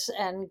houses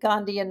and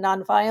Gandhi and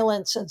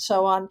nonviolence and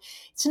so on,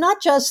 it's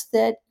not just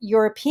that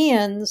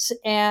Europeans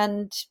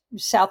and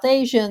South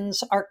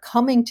Asians are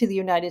coming to the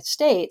United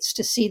States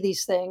to see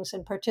these things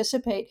and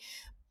participate,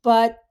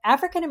 but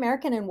African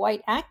American and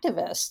white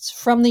activists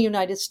from the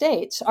United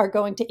States are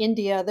going to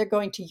India, they're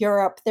going to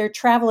Europe, they're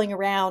traveling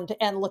around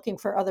and looking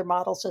for other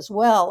models as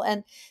well.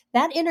 And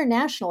that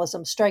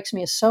internationalism strikes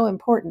me as so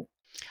important.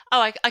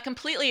 Oh, I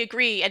completely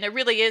agree. And it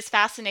really is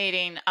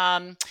fascinating.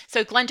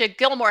 So Glenda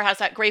Gilmore has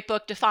that great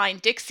book, Define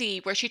Dixie,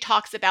 where she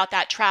talks about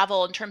that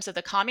travel in terms of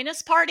the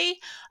Communist Party.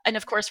 And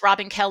of course,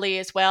 Robin Kelly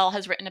as well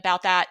has written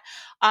about that.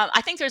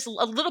 I think there's a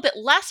little bit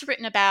less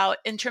written about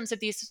in terms of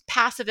these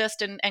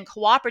pacifist and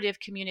cooperative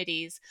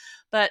communities.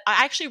 But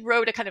I actually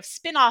wrote a kind of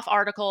spin off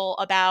article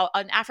about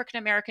an African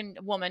American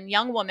woman,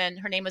 young woman.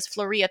 Her name was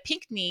Floria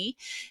Pinkney.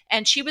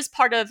 And she was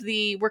part of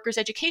the workers'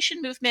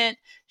 education movement.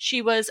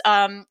 She was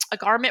a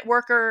garment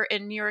worker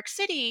in New York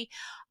City.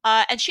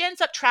 And she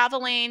ends up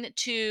traveling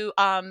to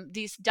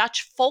these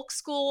Dutch folk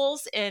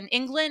schools in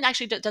England,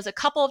 actually does a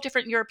couple of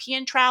different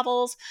European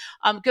travels,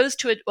 goes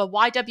to a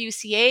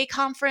YWCA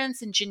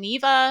conference in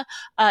Geneva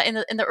in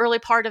the early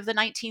part of the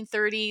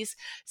 1930s.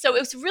 So it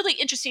was really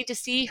interesting to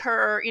see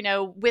her,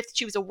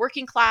 she was a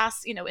working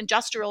class,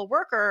 industrial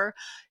worker,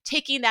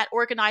 taking that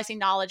organizing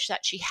knowledge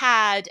that she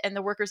had and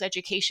the workers'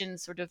 education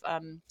sort of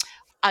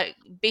uh,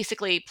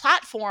 basically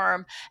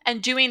platform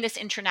and doing this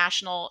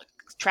international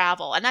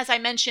travel. And as I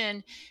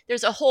mentioned,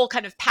 there's a whole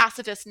kind of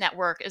pacifist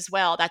network as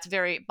well. That's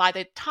by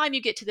the time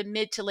you get to the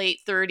mid to late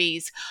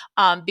 30s,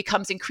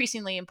 becomes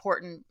increasingly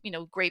important.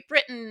 Great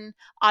Britain,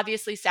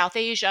 obviously South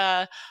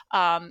Asia,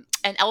 and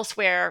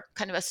elsewhere,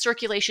 kind of a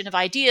circulation of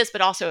ideas,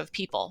 but also of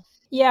people.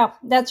 Yeah,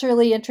 that's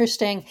really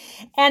interesting.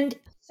 And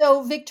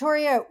so,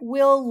 Victoria,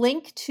 we'll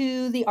link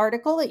to the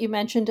article that you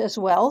mentioned as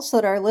well so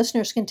that our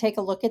listeners can take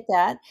a look at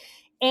that.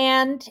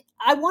 And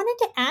I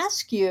wanted to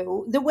ask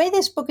you the way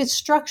this book is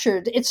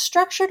structured, it's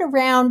structured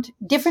around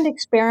different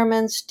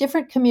experiments,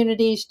 different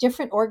communities,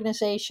 different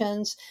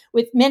organizations,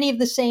 with many of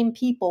the same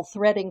people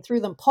threading through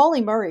them.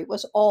 Pauli Murray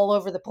was all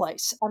over the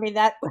place. I mean,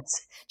 that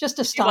was just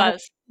She astonishing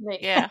was. to me.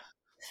 Yeah.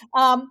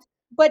 Um,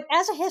 but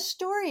as a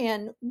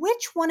historian,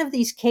 which one of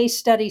these case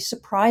studies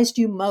surprised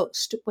you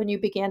most when you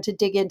began to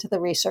dig into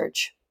the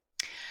research?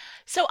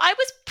 So I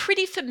was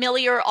pretty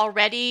familiar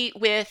already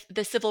with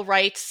the civil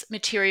rights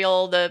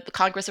material, the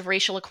Congress of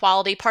Racial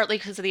Equality, partly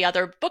because of the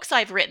other books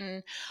I've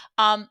written.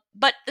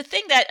 But the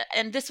thing that,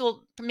 and this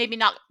will maybe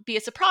not be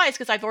a surprise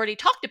because I've already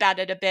talked about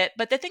it a bit,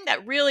 but the thing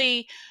that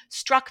really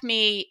struck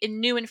me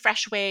in new and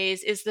fresh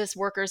ways is this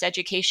workers'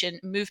 education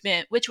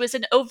movement, which was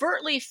an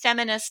overtly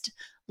feminist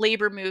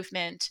labor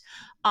movement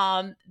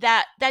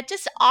that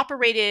just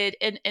operated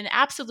in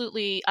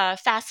absolutely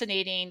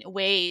fascinating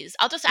ways.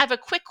 I'll just have a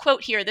quick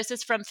quote here. This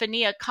is from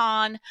Fania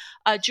Khan,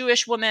 a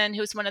Jewish woman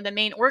who's one of the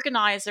main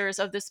organizers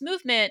of this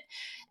movement.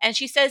 And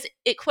she says,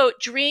 it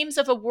quote, dreams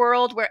of a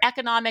world where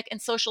economic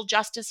and social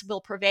justice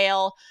will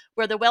prevail,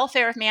 where the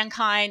welfare of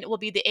mankind will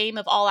be the aim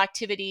of all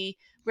activity,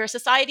 where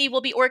society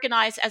will be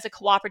organized as a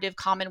cooperative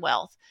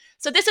commonwealth.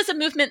 So this is a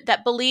movement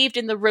that believed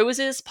in the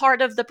roses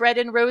part of the bread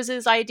and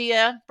roses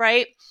idea,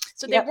 right?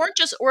 So they Yep. weren't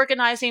just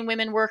organizing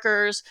women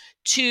workers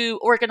to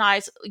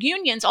organize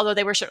unions, although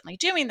they were certainly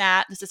doing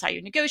that. This is how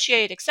you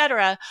negotiate, et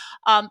cetera.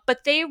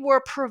 But they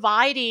were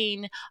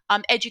providing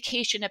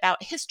education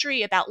about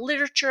history, about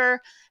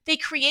literature. They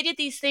created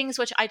these things,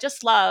 which I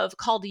just love,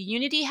 called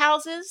unity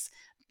houses.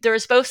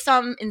 There's both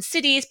some in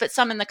cities, but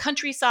some in the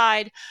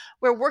countryside,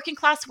 where working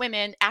class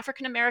women,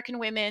 African American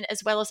women,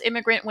 as well as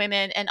immigrant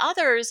women and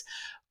others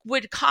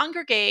would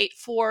congregate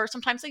for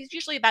sometimes like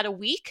usually about a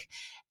week,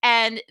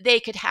 and they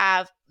could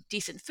have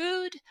decent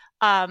food.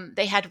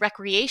 They had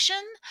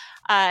recreation.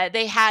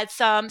 They had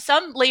some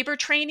labor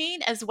training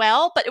as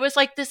well, but it was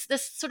like this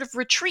sort of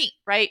retreat,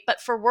 right? But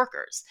for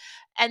workers,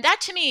 and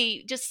that to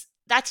me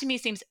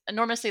seems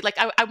enormously like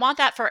I want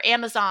that for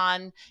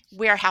Amazon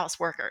warehouse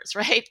workers,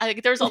 right?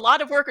 Like, there's a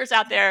lot of workers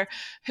out there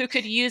who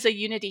could use a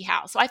unity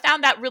house. So I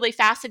found that really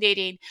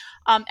fascinating.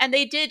 And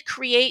they did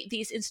create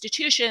these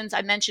institutions.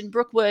 I mentioned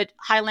Brookwood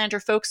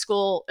Highlander Folk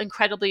School,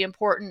 incredibly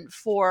important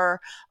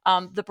for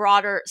the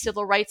broader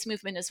civil rights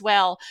movement as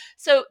well.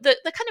 So the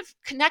kind of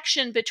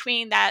connection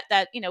between that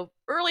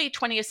early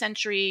 20th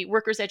century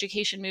workers'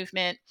 education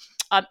movement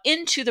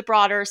into the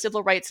broader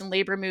civil rights and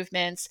labor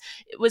movements,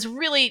 it was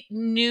really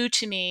new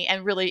to me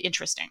and really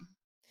interesting.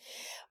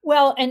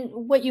 Well, and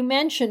what you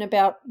mentioned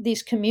about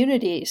these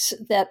communities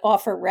that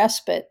offer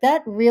respite,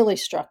 that really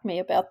struck me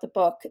about the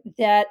book.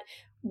 That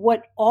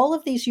what all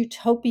of these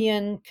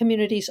utopian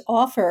communities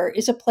offer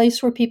is a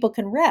place where people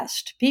can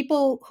rest.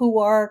 People who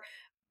are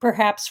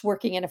perhaps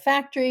working in a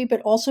factory, but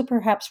also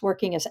perhaps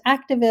working as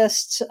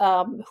activists,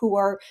 who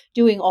are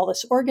doing all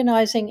this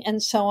organizing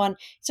and so on.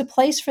 It's a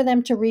place for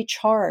them to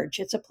recharge.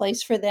 It's a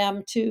place for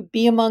them to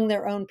be among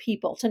their own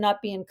people, to not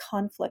be in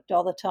conflict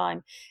all the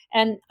time.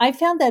 And I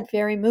found that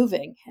very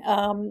moving.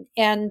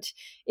 And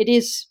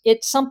it's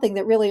something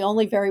that really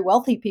only very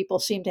wealthy people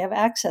seem to have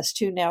access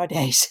to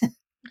nowadays.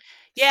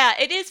 Yeah,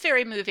 it is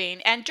very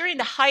moving. And during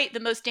the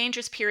most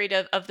dangerous period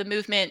of the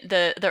movement,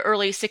 the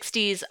early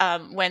 60s,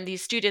 when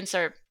these student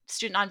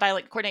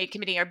nonviolent coordinating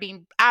committee are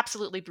being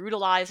absolutely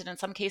brutalized and in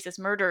some cases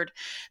murdered,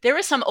 there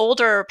were some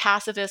older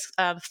pacifist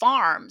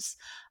farms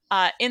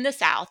in the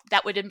South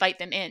that would invite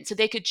them in so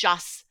they could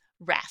just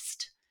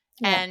rest.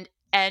 Yeah. And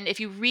And if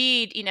you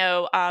read,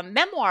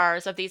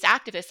 memoirs of these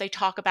activists, they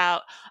talk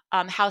about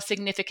how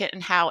significant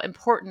and how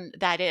important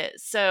that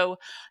is. So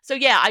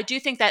yeah, I do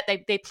think that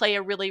they play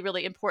a really,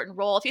 really important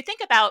role. If you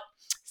think about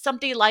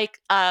somebody like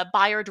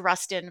Bayard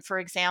Rustin, for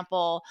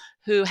example,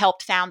 who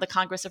helped found the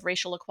Congress of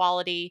Racial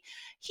Equality,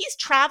 he's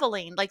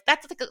traveling, like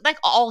that's like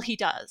all he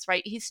does,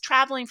 right? He's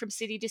traveling from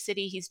city to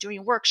city. He's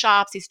doing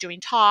workshops, he's doing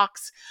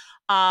talks.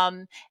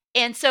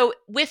 And so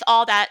with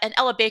all that, and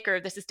Ella Baker,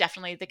 this is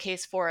definitely the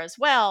case for as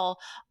well,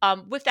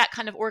 with that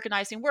kind of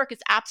organizing work,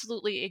 it's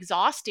absolutely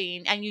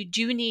exhausting. And you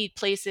do need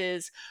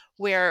places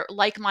where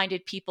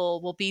like-minded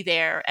people will be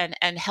there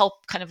and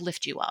help kind of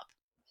lift you up.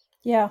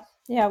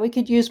 Yeah, we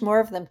could use more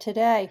of them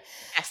today.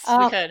 Yes,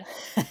 we could.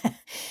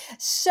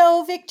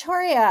 So,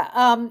 Victoria,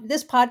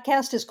 this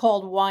podcast is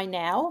called Why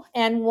Now?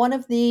 And one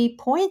of the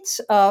points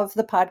of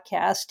the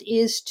podcast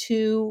is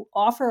to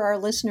offer our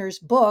listeners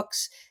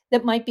books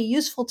that might be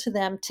useful to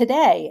them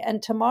today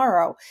and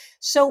tomorrow.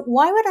 So,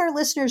 why would our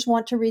listeners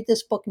want to read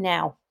this book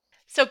now?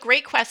 So,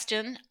 great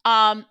question.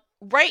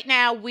 Right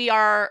now, we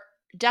are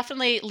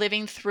definitely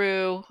living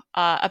through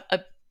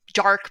a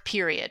dark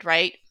period,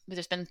 right?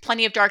 There's been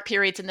plenty of dark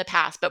periods in the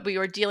past, but we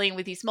are dealing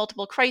with these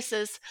multiple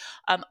crises,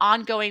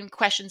 ongoing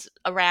questions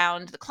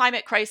around the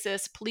climate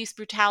crisis, police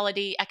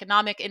brutality,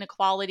 economic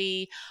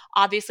inequality,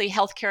 obviously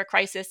healthcare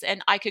crisis,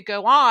 and I could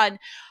go on.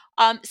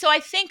 So I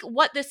think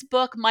what this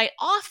book might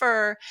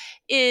offer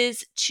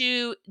is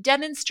to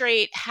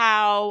demonstrate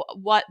how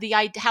the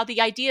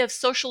idea of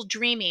social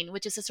dreaming,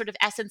 which is a sort of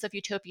essence of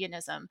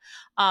utopianism,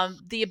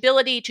 the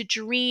ability to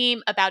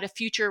dream about a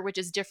future which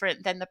is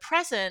different than the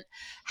present,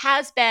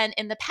 has been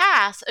in the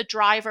past a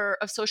driver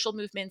of social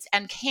movements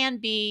and can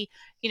be,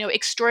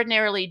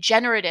 extraordinarily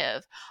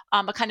generative,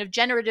 a kind of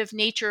generative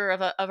nature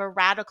of a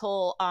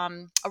radical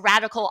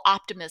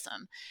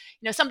optimism.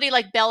 Somebody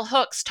like Bell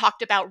Hooks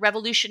talked about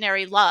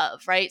revolutionary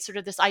love, right? Sort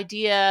of this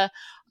idea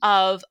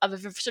of a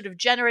sort of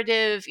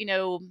generative,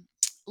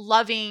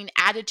 loving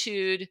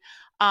attitude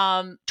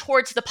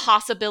towards the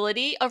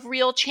possibility of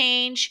real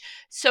change.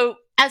 So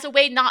as a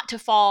way not to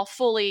fall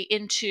fully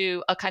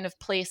into a kind of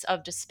place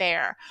of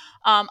despair.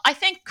 I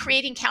think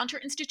creating counter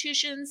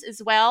institutions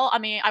as well. I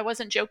mean, I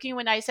wasn't joking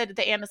when I said that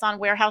the Amazon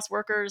warehouse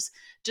workers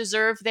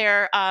deserve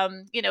their,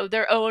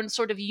 their own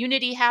sort of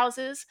unity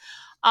houses.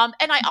 And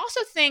I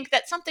also think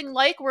that something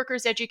like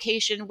workers'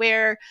 education,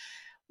 where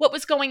what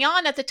was going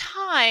on at the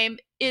time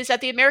is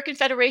that the American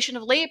Federation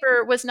of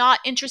Labor was not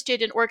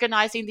interested in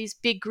organizing these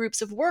big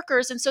groups of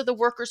workers. And so the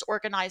workers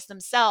organized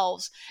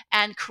themselves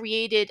and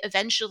created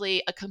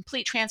eventually a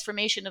complete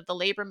transformation of the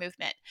labor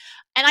movement.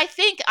 And I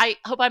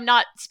hope I'm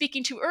not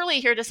speaking too early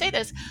here to say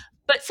this,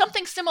 but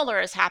something similar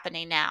is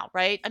happening now,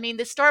 right? I mean,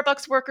 the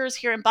Starbucks workers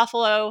here in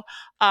Buffalo,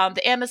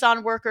 the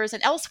Amazon workers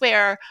and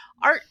elsewhere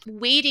aren't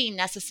waiting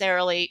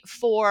necessarily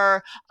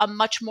for a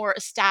much more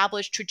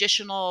established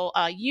traditional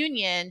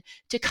union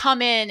to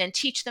come in and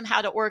teach them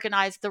how to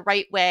organize the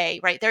right way,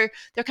 right? They're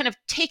kind of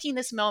taking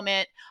this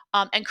moment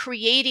and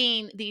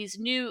creating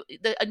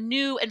a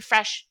new and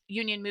fresh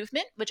union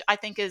movement, which I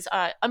think is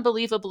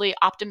unbelievably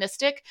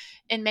optimistic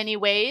in many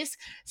ways.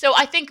 So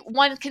I think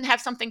one can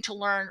have something to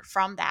learn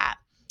from that.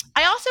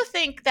 I also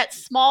think that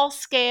small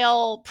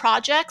scale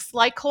projects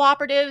like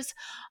cooperatives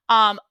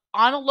on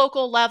a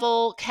local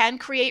level can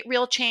create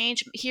real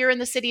change. Here in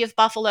the city of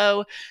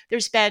Buffalo,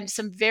 there's been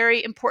some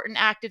very important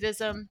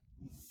activism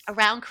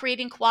around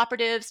creating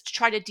cooperatives to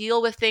try to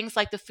deal with things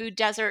like the food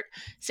desert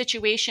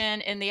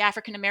situation in the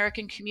African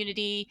American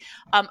community,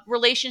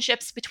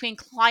 relationships between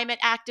climate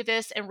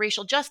activists and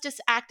racial justice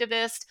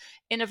activists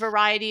in a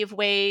variety of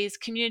ways,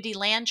 community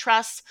land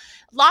trusts,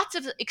 lots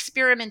of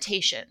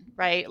experimentation,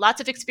 right?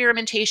 Lots of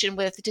experimentation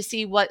to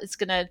see what is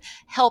going to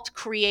help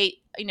create,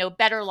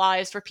 better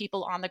lives for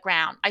people on the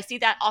ground. I see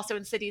that also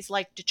in cities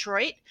like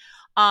Detroit.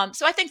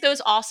 So I think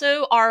those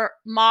also are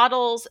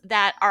models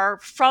that are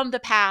from the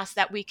past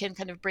that we can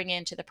kind of bring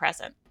into the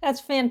present.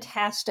 That's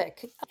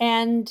fantastic.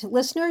 And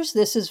listeners,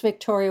 this is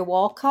Victoria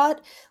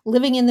Walcott,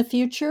 Living in the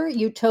Future,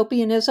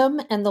 Utopianism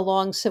and the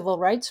Long Civil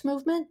Rights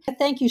Movement.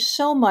 Thank you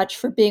so much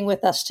for being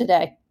with us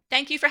today.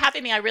 Thank you for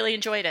having me. I really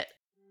enjoyed it.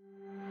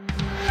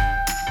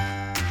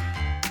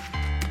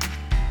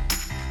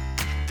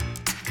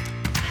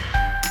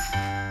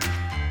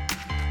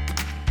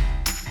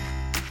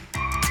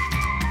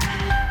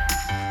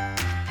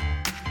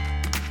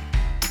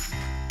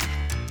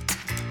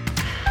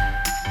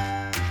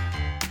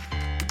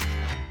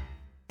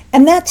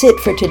 And that's it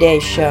for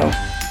today's show.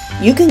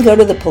 You can go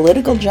to the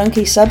Political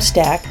Junkie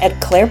Substack at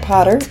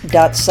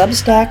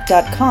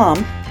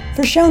clairepotter.substack.com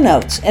for show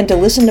notes and to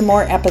listen to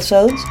more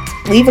episodes,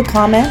 leave a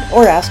comment,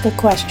 or ask a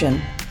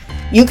question.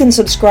 You can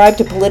subscribe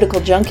to Political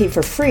Junkie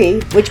for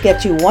free, which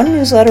gets you one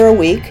newsletter a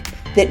week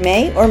that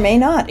may or may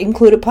not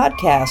include a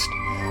podcast.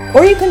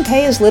 Or you can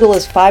pay as little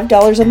as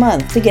 $5 a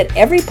month to get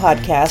every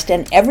podcast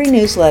and every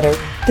newsletter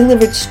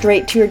delivered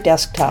straight to your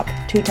desktop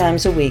 2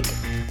 times a week.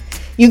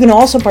 You can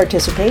also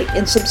participate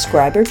in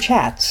subscriber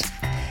chats.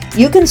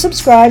 You can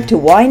subscribe to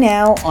Why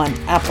Now on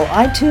Apple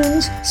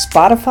iTunes,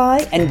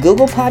 Spotify, and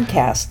Google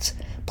Podcasts.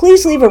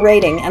 Please leave a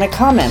rating and a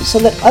comment so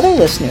that other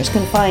listeners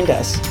can find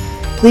us.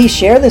 Please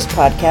share this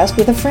podcast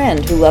with a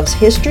friend who loves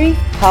history,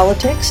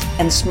 politics,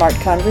 and smart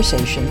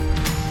conversation.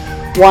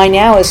 Why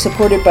Now is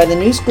supported by the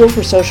New School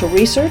for Social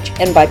Research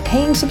and by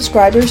paying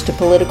subscribers to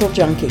Political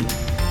Junkie.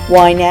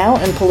 Why Now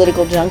and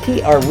Political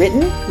Junkie are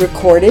written,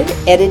 recorded,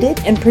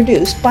 edited, and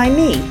produced by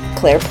me,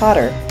 Claire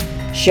Potter.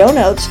 Show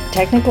notes,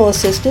 technical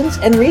assistance,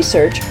 and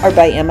research are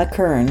by Emma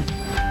Kern.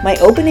 My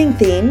opening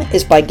theme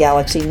is by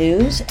Galaxy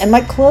News, and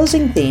my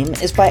closing theme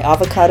is by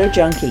Avocado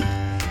Junkie.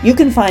 You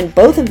can find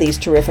both of these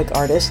terrific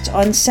artists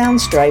on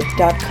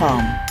soundstripe.com.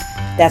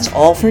 That's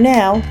all for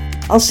now.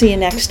 I'll see you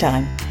next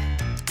time.